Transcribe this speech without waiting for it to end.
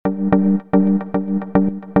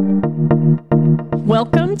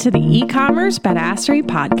Welcome to the eCommerce Badassery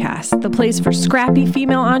Podcast, the place for scrappy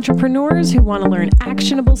female entrepreneurs who want to learn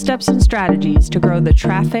actionable steps and strategies to grow the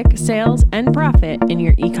traffic, sales, and profit in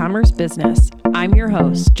your e-commerce business. I'm your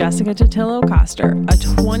host, Jessica Totillo-Coster, a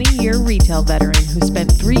 20-year retail veteran who spent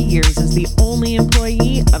 3 years as the only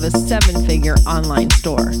employee of a 7-figure online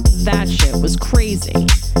store. That shit was crazy.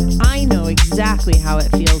 I know exactly how it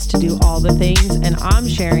feels to do all the things, and I'm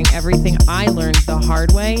sharing everything I learned the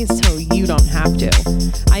hard way so you don't have to.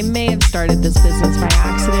 I may have started this business by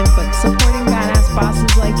accident, but supporting badass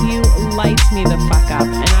bosses like you lights me the fuck up,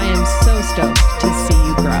 and I am so stoked to see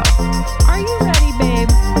you grow. Are you ready, babe?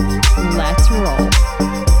 Let's roll.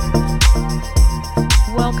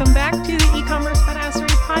 Welcome back to the eCommerce Badassery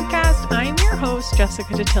Podcast. I'm your host,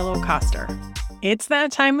 Jessica Totillo-Coster. It's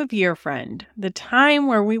that time of year, friend. The time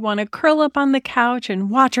where we want to curl up on the couch and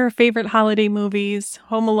watch our favorite holiday movies.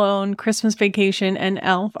 Home Alone, Christmas Vacation, and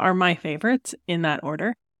Elf are my favorites, in that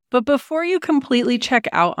order. But before you completely check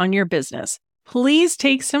out on your business, please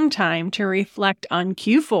take some time to reflect on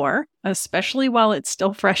Q4, especially while it's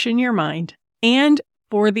still fresh in your mind, and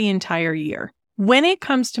for the entire year. When it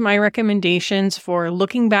comes to my recommendations for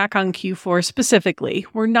looking back on Q4 specifically,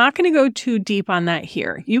 we're not going to go too deep on that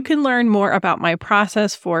here. You can learn more about my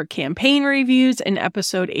process for campaign reviews in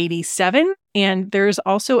episode 87, and there's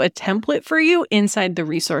also a template for you inside the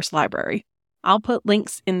resource library. I'll put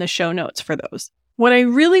links in the show notes for those. What I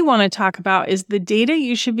really want to talk about is the data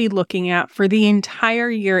you should be looking at for the entire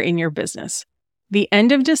year in your business. The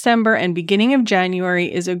end of December and beginning of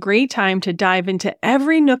January is a great time to dive into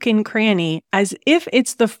every nook and cranny as if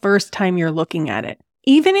it's the first time you're looking at it.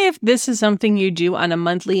 Even if this is something you do on a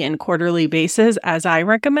monthly and quarterly basis, as I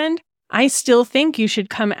recommend, I still think you should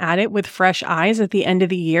come at it with fresh eyes at the end of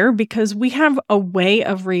the year because we have a way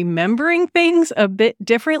of remembering things a bit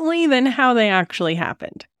differently than how they actually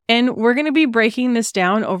happened. And we're going to be breaking this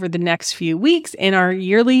down over the next few weeks in our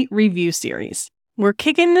yearly review series. We're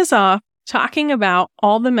kicking this off talking about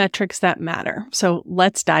all the metrics that matter. So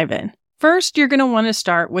let's dive in. First, you're going to want to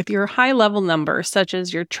start with your high-level numbers, such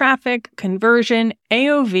as your traffic, conversion,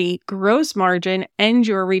 AOV, gross margin, and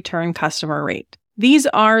your return customer rate. These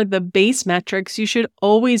are the base metrics you should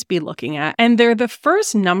always be looking at, and they're the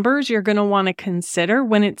first numbers you're going to want to consider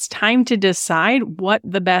when it's time to decide what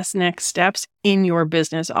the best next steps in your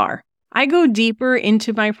business are. I go deeper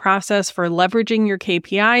into my process for leveraging your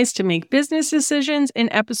KPIs to make business decisions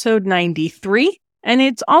in episode 93, and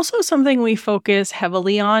it's also something we focus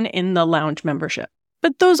heavily on in the lounge membership.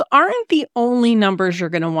 But those aren't the only numbers you're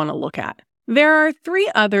going to want to look at. There are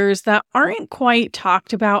 3 others that aren't quite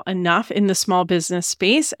talked about enough in the small business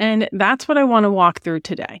space, and that's what I want to walk through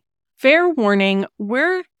today. Fair warning,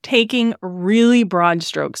 we're taking really broad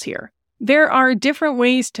strokes here. There are different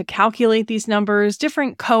ways to calculate these numbers,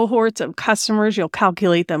 different cohorts of customers you'll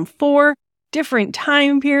calculate them for, different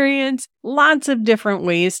time periods, lots of different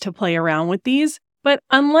ways to play around with these. But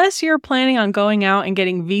unless you're planning on going out and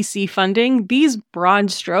getting VC funding, these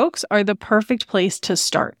broad strokes are the perfect place to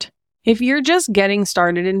start. If you're just getting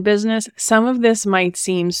started in business, some of this might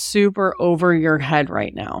seem super over your head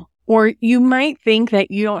right now. Or you might think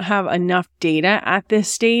that you don't have enough data at this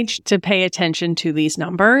stage to pay attention to these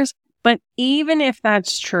numbers. But even if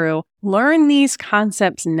that's true, learn these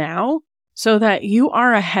concepts now so that you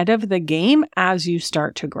are ahead of the game as you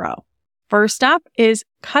start to grow. First up is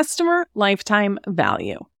customer lifetime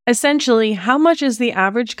value. Essentially, how much is the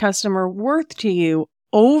average customer worth to you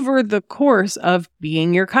over the course of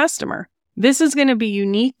being your customer? This is going to be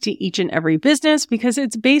unique to each and every business because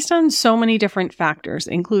it's based on so many different factors,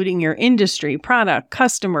 including your industry, product,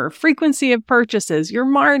 customer, frequency of purchases, your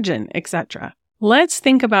margin, etc. Let's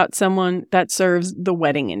think about someone that serves the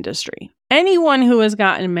wedding industry. Anyone who has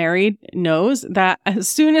gotten married knows that as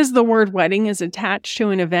soon as the word wedding is attached to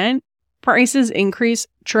an event, prices increase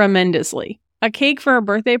tremendously. A cake for a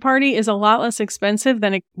birthday party is a lot less expensive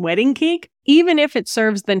than a wedding cake, even if it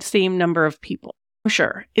serves the same number of people.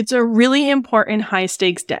 Sure, it's a really important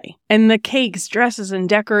high-stakes day, and the cakes, dresses, and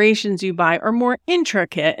decorations you buy are more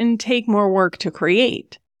intricate and take more work to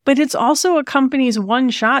create. But it's also a company's one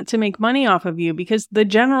shot to make money off of you because the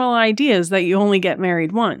general idea is that you only get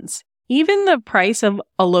married once. Even the price of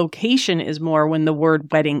a location is more when the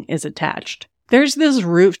word wedding is attached. There's this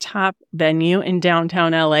rooftop venue in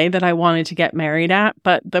downtown LA that I wanted to get married at,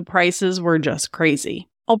 but the prices were just crazy.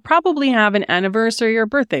 I'll probably have an anniversary or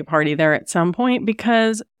birthday party there at some point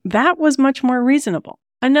because that was much more reasonable.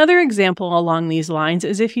 Another example along these lines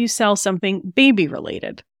is if you sell something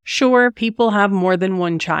baby-related. Sure, people have more than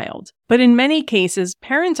one child, but in many cases,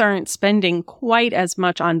 parents aren't spending quite as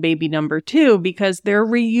much on baby number 2 because they're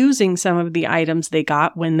reusing some of the items they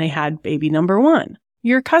got when they had baby number 1.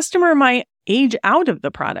 Your customer might age out of the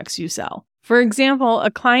products you sell. For example, a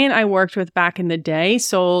client I worked with back in the day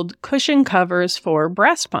sold cushion covers for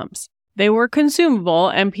breast pumps. They were consumable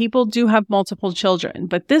and people do have multiple children,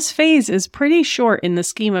 but this phase is pretty short in the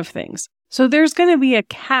scheme of things. So there's going to be a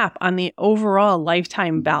cap on the overall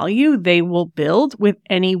lifetime value they will build with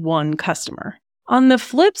any one customer. On the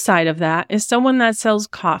flip side of that is someone that sells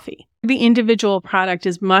coffee. The individual product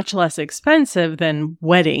is much less expensive than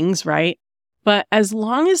weddings, right? But as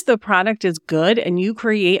long as the product is good and you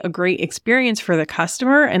create a great experience for the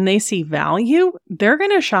customer and they see value, they're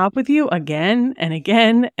going to shop with you again and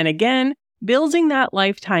again and again, building that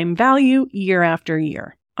lifetime value year after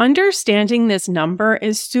year. Understanding this number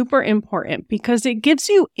is super important because it gives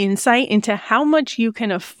you insight into how much you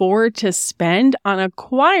can afford to spend on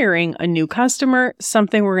acquiring a new customer,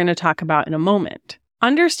 something we're going to talk about in a moment.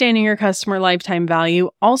 Understanding your customer lifetime value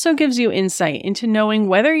also gives you insight into knowing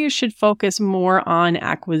whether you should focus more on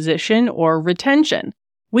acquisition or retention.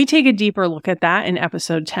 We take a deeper look at that in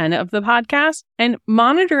episode 10 of the podcast, and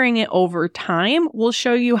monitoring it over time will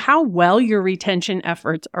show you how well your retention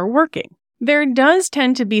efforts are working. There does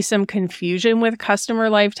tend to be some confusion with customer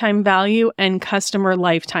lifetime value and customer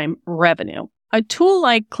lifetime revenue. A tool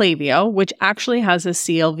like Klaviyo, which actually has a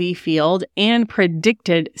CLV field and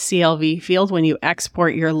predicted CLV field when you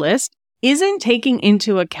export your list, isn't taking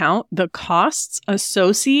into account the costs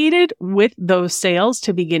associated with those sales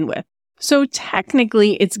to begin with. So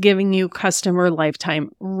technically, it's giving you customer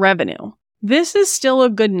lifetime revenue. This is still a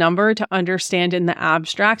good number to understand in the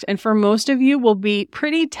abstract, and for most of you will be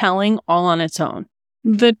pretty telling all on its own.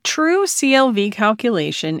 The true CLV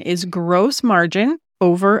calculation is gross margin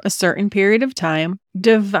over a certain period of time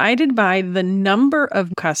divided by the number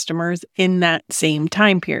of customers in that same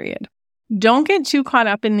time period. Don't get too caught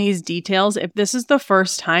up in these details if this is the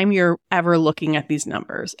first time you're ever looking at these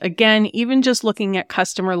numbers. Again, even just looking at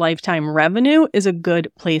customer lifetime revenue is a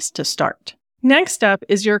good place to start. Next up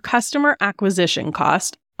is your customer acquisition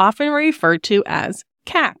cost, often referred to as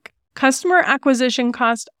CAC. Customer acquisition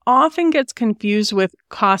cost often gets confused with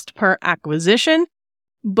cost per acquisition.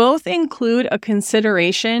 Both include a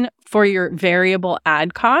consideration for your variable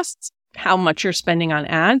ad costs, how much you're spending on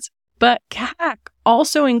ads, but CAC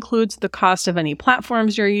also includes the cost of any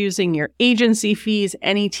platforms you're using, your agency fees,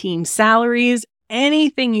 any team salaries,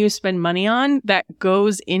 anything you spend money on that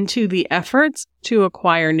goes into the efforts to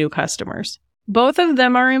acquire new customers. Both of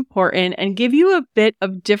them are important and give you a bit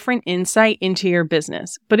of different insight into your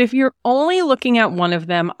business. But if you're only looking at one of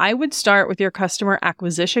them, I would start with your customer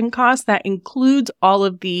acquisition cost that includes all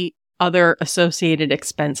of the other associated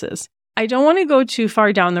expenses. I don't want to go too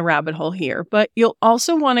far down the rabbit hole here, but you'll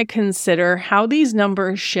also want to consider how these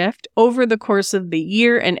numbers shift over the course of the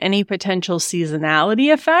year and any potential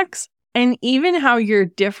seasonality effects, and even how your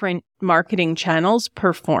different marketing channels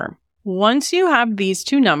perform. Once you have these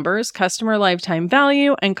two numbers, customer lifetime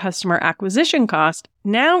value and customer acquisition cost,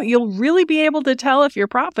 now you'll really be able to tell if you're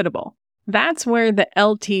profitable. That's where the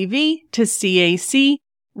LTV to CAC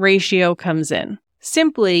ratio comes in.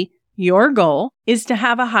 Simply, your goal is to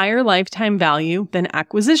have a higher lifetime value than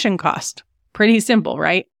acquisition cost. Pretty simple,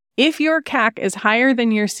 right? If your CAC is higher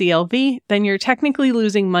than your CLV, then you're technically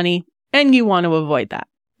losing money and you want to avoid that.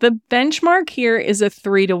 The benchmark here is a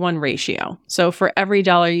 3-to-1 ratio. So for every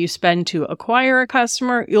dollar you spend to acquire a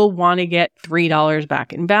customer, you'll want to get $3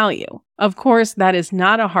 back in value. Of course, that is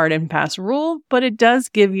not a hard and fast rule, but it does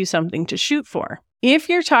give you something to shoot for. If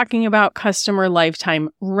you're talking about customer lifetime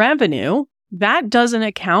revenue, that doesn't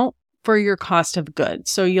account for your cost of goods.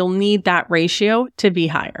 So you'll need that ratio to be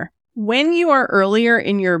higher. When you are earlier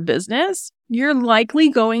in your business, you're likely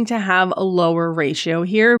going to have a lower ratio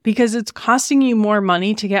here because it's costing you more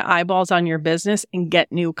money to get eyeballs on your business and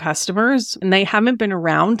get new customers, and they haven't been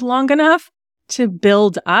around long enough to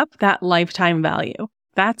build up that lifetime value.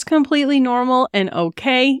 That's completely normal and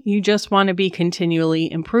okay. You just want to be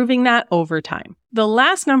continually improving that over time. The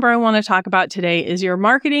last number I want to talk about today is your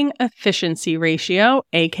marketing efficiency ratio,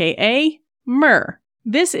 aka MER.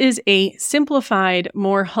 This is a simplified,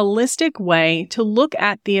 more holistic way to look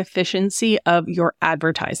at the efficiency of your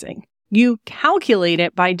advertising. You calculate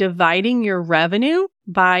it by dividing your revenue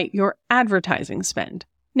by your advertising spend.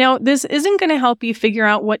 Now, this isn't going to help you figure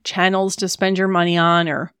out what channels to spend your money on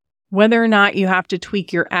or whether or not you have to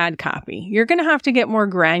tweak your ad copy. You're going to have to get more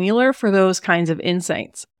granular for those kinds of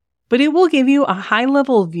insights. But it will give you a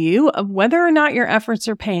high-level view of whether or not your efforts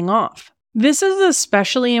are paying off. This is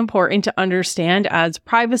especially important to understand as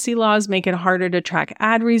privacy laws make it harder to track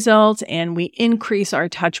ad results and we increase our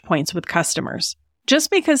touch points with customers. Just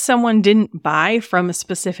because someone didn't buy from a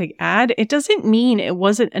specific ad, it doesn't mean it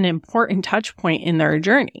wasn't an important touch point in their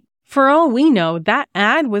journey. For all we know, that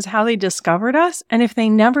ad was how they discovered us, and if they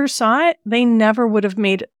never saw it, they never would have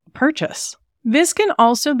made a purchase. This can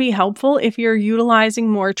also be helpful if you're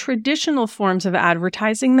utilizing more traditional forms of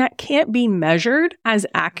advertising that can't be measured as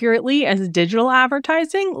accurately as digital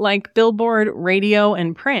advertising, like billboard, radio,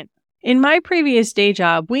 and print. In my previous day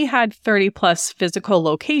job, we had 30 plus physical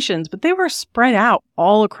locations, but they were spread out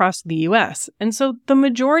all across the US. And so the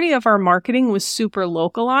majority of our marketing was super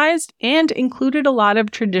localized and included a lot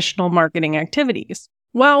of traditional marketing activities.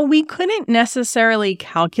 While we couldn't necessarily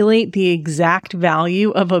calculate the exact value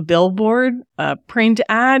of a billboard, a print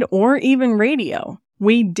ad, or even radio,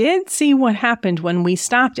 we did see what happened when we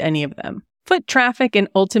stopped any of them. Foot traffic and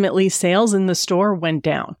ultimately sales in the store went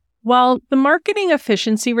down. While the marketing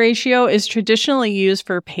efficiency ratio is traditionally used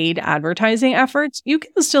for paid advertising efforts, you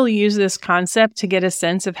can still use this concept to get a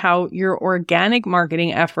sense of how your organic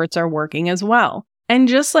marketing efforts are working as well. And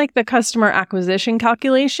just like the customer acquisition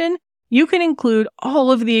calculation, you can include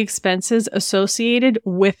all of the expenses associated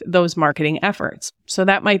with those marketing efforts. So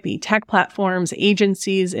that might be tech platforms,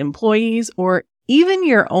 agencies, employees, or even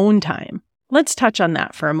your own time. Let's touch on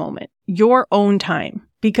that for a moment. Your own time,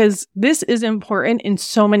 because this is important in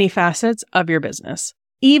so many facets of your business.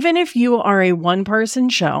 Even if you are a one-person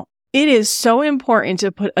show, it is so important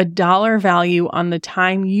to put a dollar value on the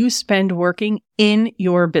time you spend working in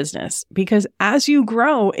your business, because as you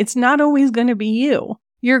grow, it's not always going to be you.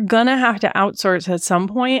 You're going to have to outsource at some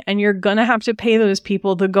point, and you're going to have to pay those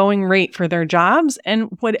people the going rate for their jobs and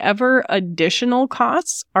whatever additional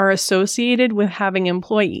costs are associated with having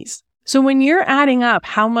employees. So when you're adding up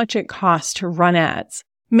how much it costs to run ads,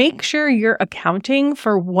 make sure you're accounting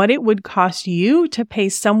for what it would cost you to pay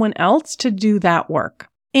someone else to do that work.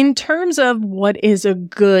 In terms of what is a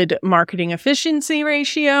good marketing efficiency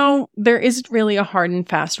ratio, there isn't really a hard and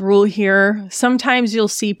fast rule here. Sometimes you'll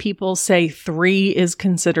see people say 3 is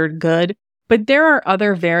considered good, but there are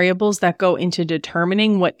other variables that go into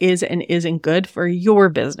determining what is and isn't good for your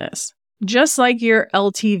business. Just like your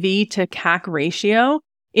LTV to CAC ratio,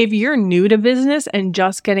 if you're new to business and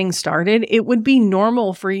just getting started, it would be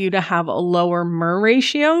normal for you to have a lower MER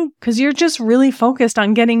ratio because you're just really focused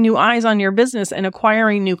on getting new eyes on your business and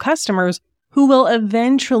acquiring new customers who will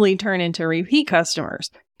eventually turn into repeat customers.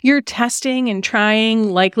 You're testing and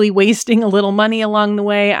trying, likely wasting a little money along the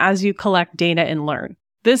way as you collect data and learn.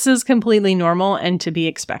 This is completely normal and to be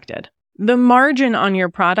expected. The margin on your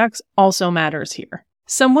products also matters here.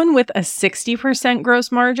 Someone with a 60%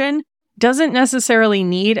 gross margin doesn't necessarily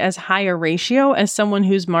need as high a ratio as someone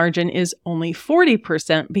whose margin is only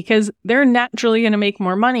 40% because they're naturally going to make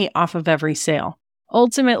more money off of every sale.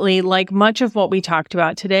 Ultimately, like much of what we talked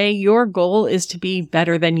about today, your goal is to be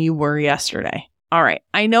better than you were yesterday. All right,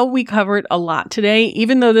 I know we covered a lot today.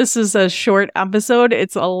 Even though this is a short episode,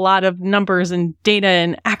 it's a lot of numbers and data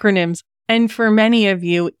and acronyms. And for many of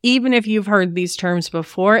you, even if you've heard these terms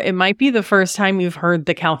before, it might be the first time you've heard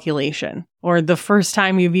the calculation or the first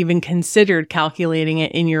time you've even considered calculating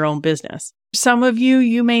it in your own business. Some of you,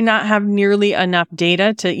 you may not have nearly enough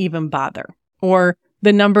data to even bother, or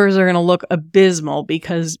the numbers are going to look abysmal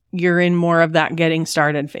because you're in more of that getting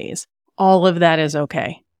started phase. All of that is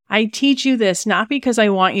okay. I teach you this not because I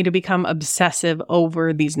want you to become obsessive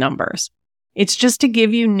over these numbers. It's just to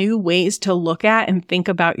give you new ways to look at and think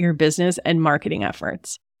about your business and marketing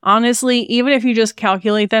efforts. Honestly, even if you just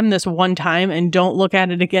calculate them this one time and don't look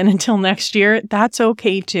at it again until next year, that's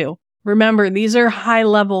okay too. Remember, these are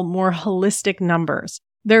high-level, more holistic numbers.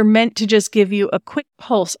 They're meant to just give you a quick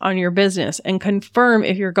pulse on your business and confirm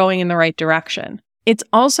if you're going in the right direction. It's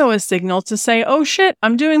also a signal to say, oh shit,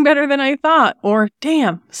 I'm doing better than I thought, or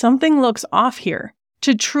damn, something looks off here.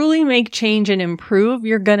 To truly make change and improve,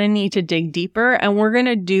 you're going to need to dig deeper, and we're going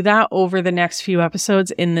to do that over the next few episodes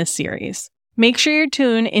in this series. Make sure you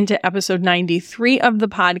tune into episode 93 of the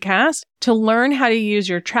podcast to learn how to use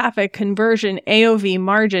your traffic, conversion, AOV,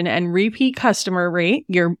 margin, and repeat customer rate,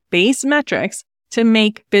 your base metrics, to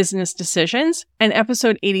make business decisions, and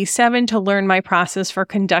episode 87 to learn my process for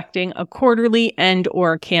conducting a quarterly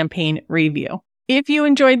and/or campaign review. If you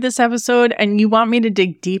enjoyed this episode and you want me to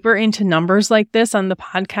dig deeper into numbers like this on the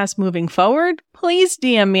podcast moving forward, please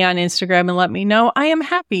DM me on Instagram and let me know. I am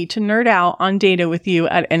happy to nerd out on data with you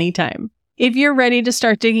at any time. If you're ready to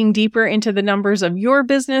start digging deeper into the numbers of your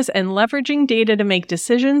business and leveraging data to make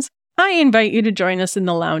decisions, I invite you to join us in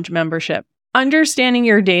the Lounge membership. Understanding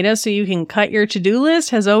your data so you can cut your to-do list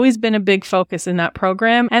has always been a big focus in that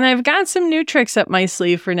program, and I've got some new tricks up my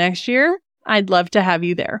sleeve for next year. I'd love to have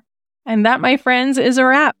you there. And that, my friends, is a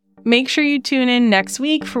wrap. Make sure you tune in next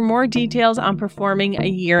week for more details on performing a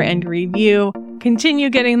year-end review. Continue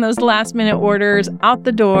getting those last-minute orders out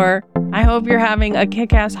the door. I hope you're having a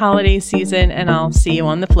kick-ass holiday season, and I'll see you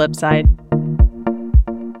on the flip side.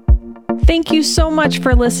 Thank you so much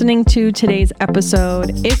for listening to today's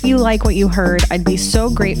episode. If you like what you heard, I'd be so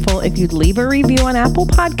grateful if you'd leave a review on Apple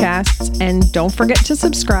Podcasts, and don't forget to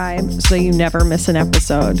subscribe so you never miss an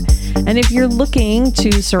episode. And if you're looking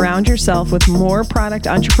to surround yourself with more product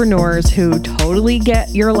entrepreneurs who totally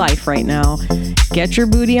get your life right now, get your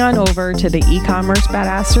booty on over to the eCommerce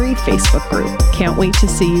Badassery Facebook group. Can't wait to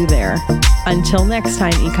see you there. Until next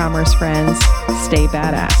time, e-commerce friends, stay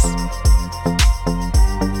badass.